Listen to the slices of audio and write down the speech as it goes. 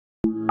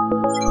Hey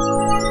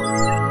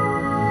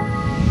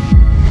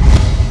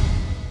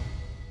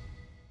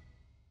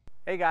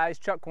guys,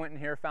 Chuck Quinton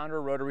here, founder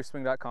of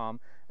RotarySwing.com,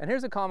 and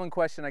here's a common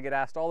question I get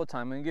asked all the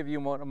time. I'm going to give you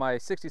one of my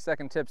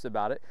 60-second tips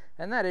about it,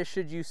 and that is,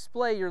 should you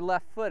splay your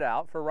left foot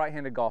out for a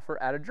right-handed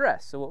golfer at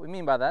address? So what we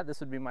mean by that,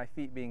 this would be my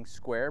feet being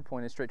square,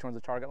 pointed straight towards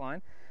the target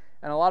line,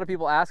 and a lot of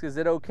people ask, is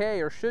it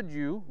okay or should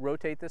you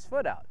rotate this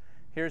foot out?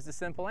 Here's the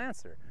simple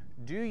answer.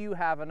 Do you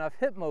have enough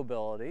hip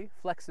mobility,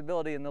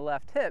 flexibility in the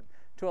left hip,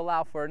 to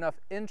allow for enough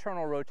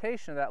internal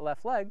rotation of that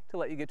left leg to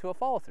let you get to a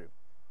follow-through?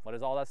 What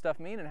does all that stuff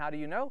mean and how do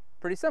you know?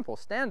 Pretty simple.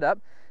 Stand up,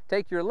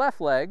 take your left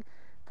leg,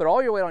 put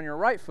all your weight on your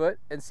right foot,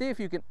 and see if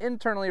you can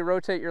internally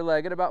rotate your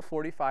leg at about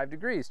 45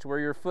 degrees to where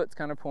your foot's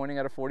kind of pointing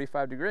at a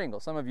 45-degree angle.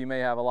 Some of you may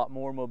have a lot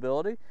more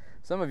mobility.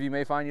 Some of you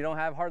may find you don't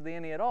have hardly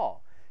any at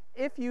all.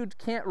 If you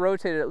can't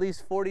rotate it at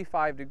least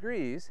 45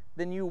 degrees,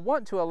 then you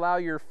want to allow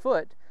your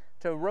foot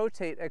to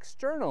rotate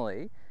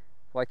externally,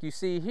 like you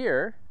see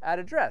here, at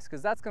address,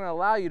 because that's going to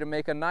allow you to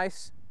make a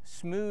nice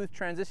smooth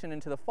transition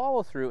into the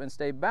follow-through and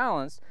stay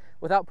balanced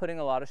without putting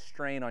a lot of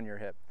strain on your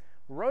hip.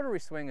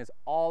 Rotary swing is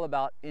all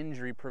about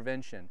injury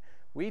prevention.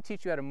 We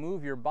teach you how to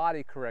move your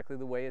body correctly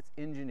the way it's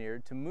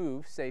engineered to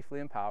move safely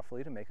and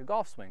powerfully to make a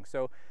golf swing.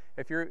 So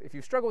if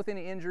you struggle with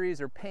any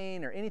injuries or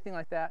pain or anything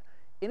like that,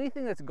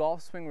 anything that's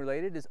golf swing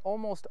related is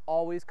almost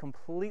always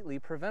completely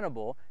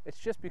preventable. It's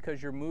just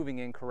because you're moving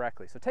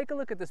incorrectly. So take a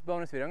look at this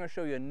bonus video. I'm going to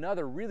show you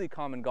another really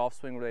common golf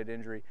swing related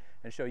injury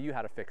and show you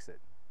how to fix it.